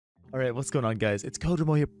All right, what's going on, guys? It's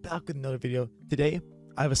Kojomo here, back with another video. Today,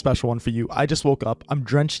 I have a special one for you. I just woke up. I'm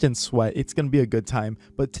drenched in sweat. It's going to be a good time.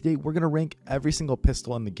 But today, we're going to rank every single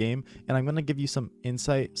pistol in the game, and I'm going to give you some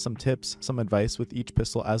insight, some tips, some advice with each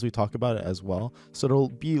pistol as we talk about it as well. So it'll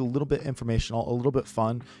be a little bit informational, a little bit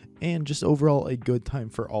fun, and just overall a good time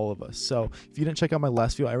for all of us. So if you didn't check out my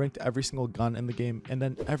last video, I ranked every single gun in the game and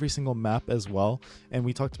then every single map as well. And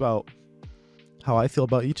we talked about how I feel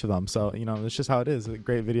about each of them. So, you know, it's just how it is. A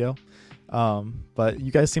great video. But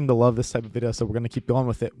you guys seem to love this type of video, so we're going to keep going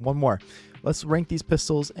with it. One more. Let's rank these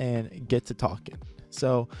pistols and get to talking.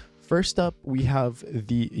 So first up, we have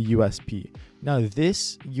the USP. Now,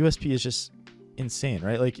 this USP is just insane,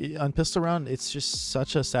 right? Like on pistol round, it's just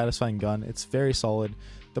such a satisfying gun. It's very solid.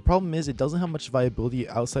 The problem is it doesn't have much viability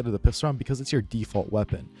outside of the pistol round because it's your default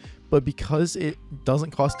weapon. But because it doesn't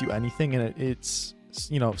cost you anything and it's,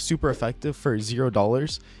 you know, super effective for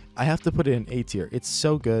 $0, I have to put it in A tier. It's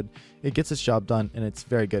so good. It gets its job done, and it's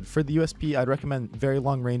very good. For the USP, I'd recommend very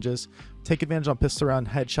long ranges. Take advantage on pistol round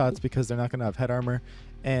headshots because they're not going to have head armor,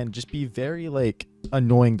 and just be very like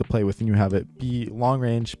annoying to play with when you have it. Be long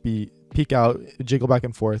range, peek out, jiggle back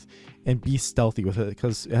and forth, and be stealthy with it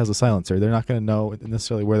because it has a silencer. They're not going to know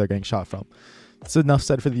necessarily where they're getting shot from. That's enough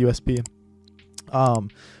said for the USP.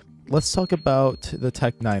 Let's talk about the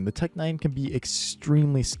Tech 9. The Tech 9 can be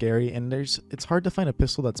extremely scary, and it's hard to find a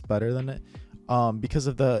pistol that's better than it because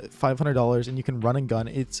of the $500, and you can run and gun.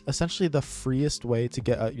 It's essentially the freest way to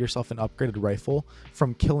get yourself an upgraded rifle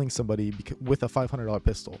from killing somebody with a $500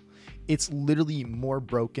 pistol. It's literally more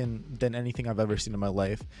broken than anything I've ever seen in my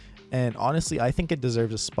life, and honestly, I think it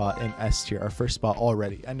deserves a spot in S tier, our first spot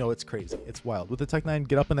already. I know it's crazy. It's wild. With the Tech 9,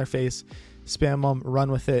 get up in their face, spam them, run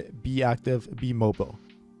with it, be active, be mobile.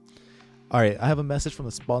 Alright, I have a message from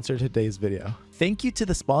the sponsor of today's video. Thank you to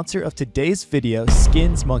the sponsor of today's video,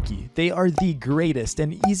 Skins Monkey. They are the greatest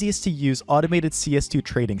and easiest to use automated CS2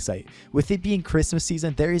 trading site. With it being Christmas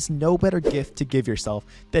season, there is no better gift to give yourself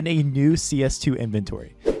than a new CS2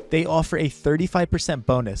 inventory. They offer a 35%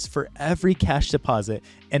 bonus for every cash deposit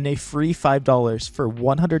and a free $5 for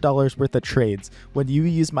 $100 worth of trades when you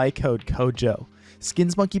use my code KOJO.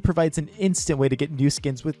 Skins Monkey provides an instant way to get new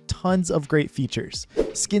skins with tons of great features.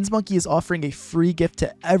 Skins Monkey is offering a free gift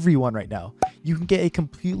to everyone right now. You can get a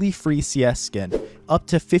completely free CS skin, up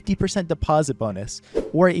to 50% deposit bonus,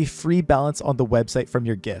 or a free balance on the website from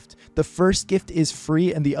your gift. The first gift is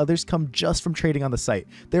free and the others come just from trading on the site.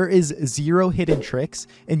 There is zero hidden tricks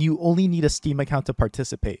and you only need a Steam account to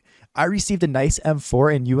participate. I received a nice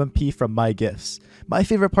M4 and UMP from my gifts. My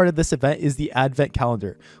favorite part of this event is the Advent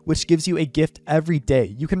calendar, which gives you a gift every day.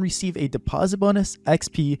 You can receive a deposit bonus,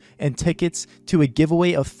 XP, and tickets to a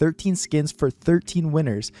giveaway of 13 skins for 13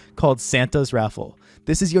 winners called Santa's Raffle.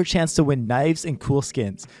 This is your chance to win knives and cool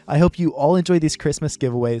skins. I hope you all enjoy these Christmas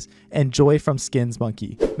giveaways and joy from Skins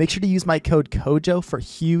Monkey. Make sure to use my code KOJO for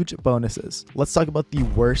huge bonuses. Let's talk about the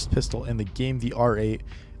worst pistol in the game, the R8.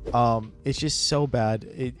 It's just so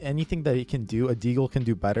bad. Anything that it can do, a Deagle can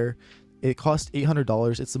do better. It costs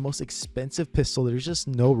 $800. It's the most expensive pistol. There's just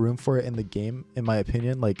no room for it in the game, in my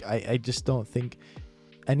opinion. Like, I just don't think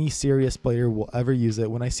any serious player will ever use it.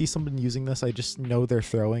 When I see someone using this, I just know they're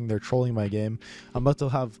trolling my game. I'm about to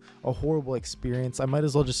have a horrible experience. I might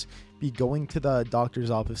as well just be going to the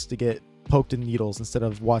doctor's office to get poked in needles instead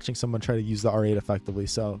of watching someone try to use the R8 effectively.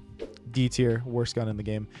 So D tier, worst gun in the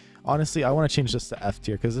game. Honestly, I want to change this to F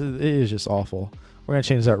tier because it is just awful. We're going to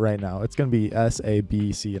change that right now. It's going to be S, A,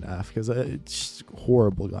 B, C, and F because it's just a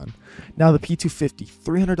horrible gun. Now the P250,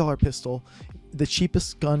 $300 pistol. The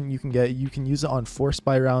cheapest gun you can get. You can use it on 4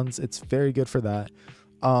 spy rounds. It's very good for that.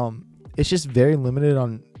 It's just very limited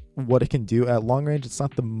on what it can do. At long range, it's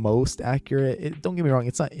not the most accurate. Don't get me wrong,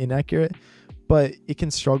 it's not inaccurate, but it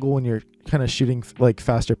can struggle when you're kind of shooting like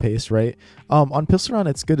faster pace, right? On pistol round,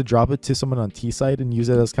 it's good to drop it to someone on T side and use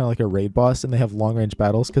it as kind of like a raid boss, and they have long range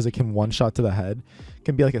battles because it can one shot to the head. It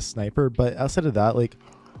can be like a sniper, but outside of that, like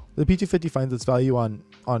the P250 finds its value on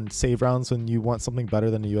save rounds when you want something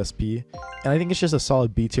better than a USP, and I think it's just a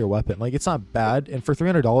solid B tier weapon. Like, it's not bad, and for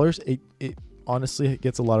 $300, it honestly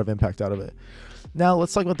gets a lot of impact out of it. Now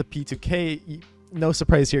let's talk about the P2K. No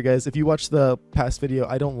surprise here, guys. If you watch the past video,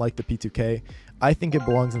 I don't like the P2K. I think it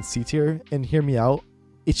belongs in C tier, and hear me out.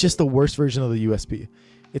 It's just the worst version of the USP.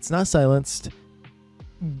 It's not silenced.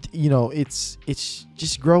 You know, it's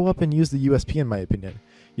just grow up and use the USP, in my opinion.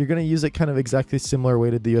 You're going to use it kind of exactly similar way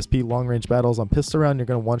to the USP. Long range battles on pistol round, you're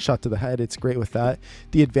going to one shot to the head. It's great with that.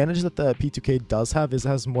 The advantage that the P2K does have is it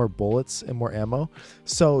has more bullets and more ammo,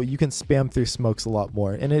 so you can spam through smokes a lot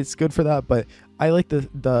more, and it's good for that. But I like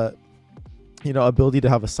the you know, ability to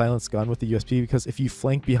have a silenced gun with the USP, because if you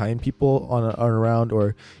flank behind people on a round,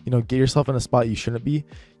 or, you know, get yourself in a spot you shouldn't be,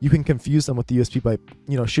 you can confuse them with the USP by,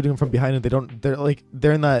 you know, shooting them from behind, and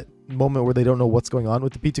they're in that moment where they don't know what's going on.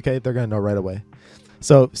 With the P2K, they're gonna know right away.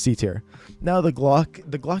 So C tier. Now the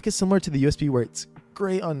Glock is similar to the USP, where it's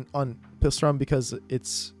great on pistol round because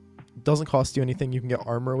it's doesn't cost you anything. You can get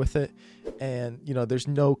armor with it, and, you know, there's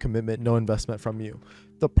no commitment, no investment from you.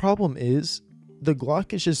 The problem is the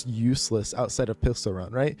Glock is just useless outside of pistol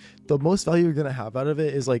round, right? The most value you're gonna have out of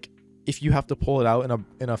it is like if you have to pull it out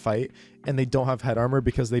in a fight and they don't have head armor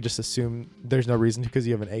because they just assume there's no reason to because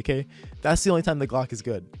you have an AK. That's the only time the Glock is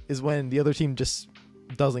good, is when the other team just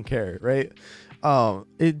doesn't care, right?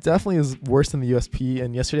 It definitely is worse than the USP,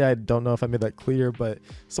 and yesterday I don't know if I made that clear, but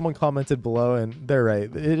someone commented below and they're right.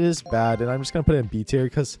 It is bad, and I'm just gonna put it in B tier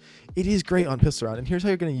because it is great on pistol round, and here's how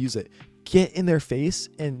you're gonna use it. Get in their face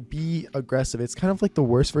and be aggressive. It's kind of like the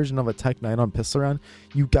worst version of a Tech 9 on pistol round.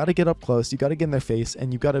 You got to get up close, you got to get in their face,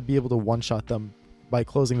 and you got to be able to one-shot them by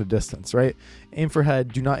closing the distance, right? Aim for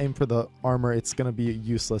head, do not aim for the armor. It's going to be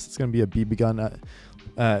useless. It's going to be a BB gun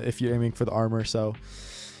if you're aiming for the armor. So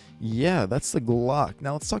yeah, that's the Glock.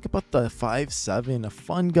 Now let's talk about the 5.7, a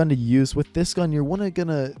fun gun to use. With this gun,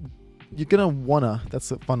 you're gonna wanna,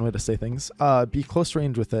 that's a fun way to say things, be close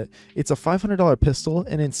range with it. It's a $500 pistol,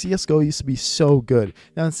 and in CSGO it used to be so good.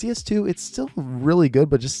 Now in CS2 it's still really good,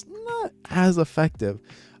 but just not as effective.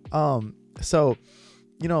 So,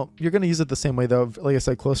 you know, you're gonna use it the same way though. Like I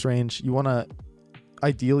said, close range. You wanna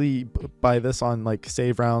ideally buy this on like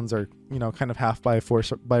save rounds, or, you know, kind of half buy,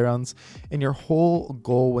 force buy rounds, and your whole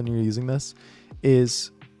goal when you're using this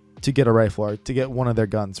is to get a rifle or to get one of their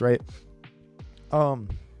guns, right?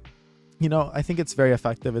 You know, I think it's very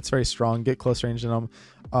effective. It's very strong. Get close range in them,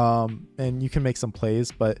 and you can make some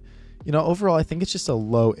plays. But, you know, overall, I think it's just a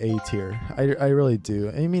low A tier. I really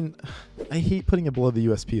do. I mean, I hate putting it below the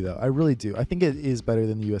USP, though. I really do. I think it is better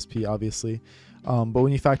than the USP, obviously. But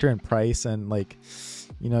when you factor in price and, like,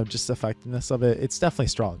 you know, just the effectiveness of it, it's definitely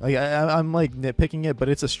strong. Like, I'm like nitpicking it, but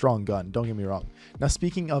it's a strong gun. Don't get me wrong. Now,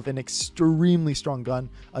 speaking of an extremely strong gun,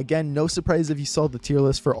 again, no surprise if you saw the tier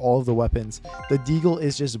list for all of the weapons. The Deagle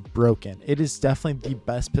is just broken. It is definitely the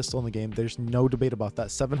best pistol in the game. There's no debate about that.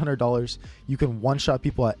 $700, you can one-shot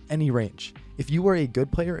people at any range. If you are a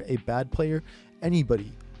good player, a bad player,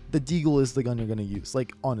 anybody, the Deagle is the gun you're going to use.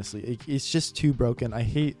 Like, honestly, it's just too broken. I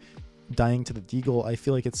hate dying to the Deagle. I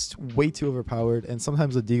feel like it's way too overpowered, and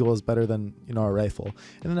sometimes the Deagle is better than, you know, a rifle.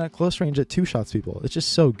 And then at close range, it two-shots people. It's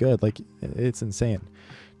just so good. Like, it's insane.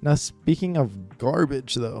 Now, speaking of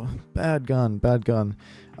garbage, though, bad gun,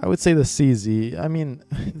 I would say the CZ. I mean,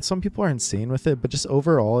 some people are insane with it, but just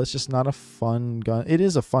overall, it's just not a fun gun. It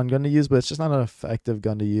is a fun gun to use, but it's just not an effective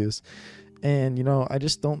gun to use. And, you know, I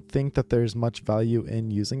just don't think that there's much value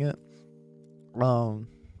in using it.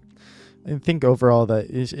 I think overall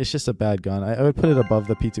that it's just a bad gun. I would put it above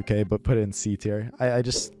the P2K, but put it in C tier. I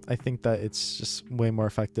think that it's just way more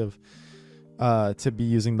effective to be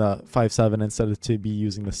using the 5.7 instead of to be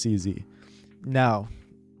using the CZ. Now,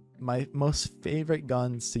 my most favorite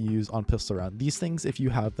guns to use on pistol round. These things, if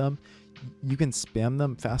you have them, you can spam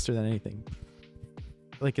them faster than anything.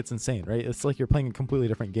 Like, it's insane, right? It's like you're playing a completely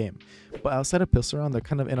different game. But outside of pistol round, they're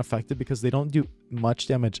kind of ineffective because they don't do much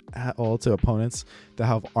damage at all to opponents that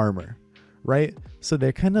have armor, right? So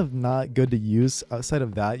they're kind of not good to use. Outside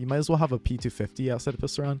of that, you might as well have a P250 outside of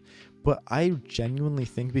pistol round. But I genuinely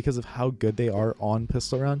think because of how good they are on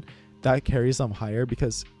pistol round, that carries them higher,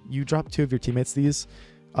 because you drop two of your teammates these,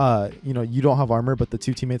 you know, you don't have armor, but the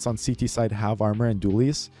two teammates on CT side have armor and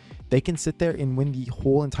dualies. They can sit there and win the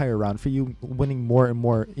whole entire round for you, winning more and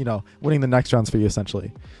more, you know, winning the next rounds for you,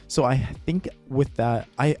 essentially. So I think with that,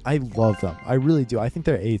 I love them. I really do. I think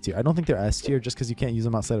they're A tier. I don't think they're S tier just because you can't use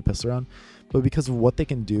them outside of pistol round. But because of what they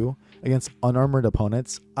can do against unarmored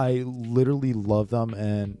opponents, I literally love them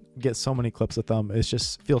and get so many clips with them. It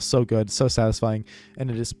just feels so good, so satisfying. And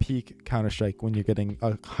it is peak Counter-Strike when you're getting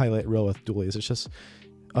a highlight reel with dualies. It's just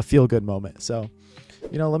a feel-good moment. So,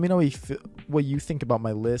 you know, let me know what you think about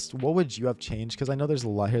my list. What would you have changed? Because I know there's a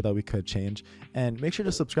lot here that we could change. And make sure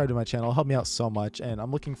to subscribe to my channel. It'll help me out so much. And I'm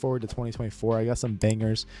looking forward to 2024. I got some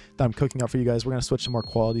bangers that I'm cooking up for you guys. We're going to switch to more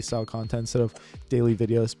quality style content instead of daily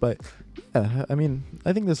videos. But yeah, I mean,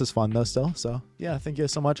 I think this is fun though still. So yeah, thank you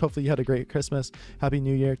so much. Hopefully you had a great Christmas. Happy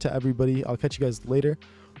New Year to everybody. I'll catch you guys later.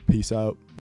 Peace out.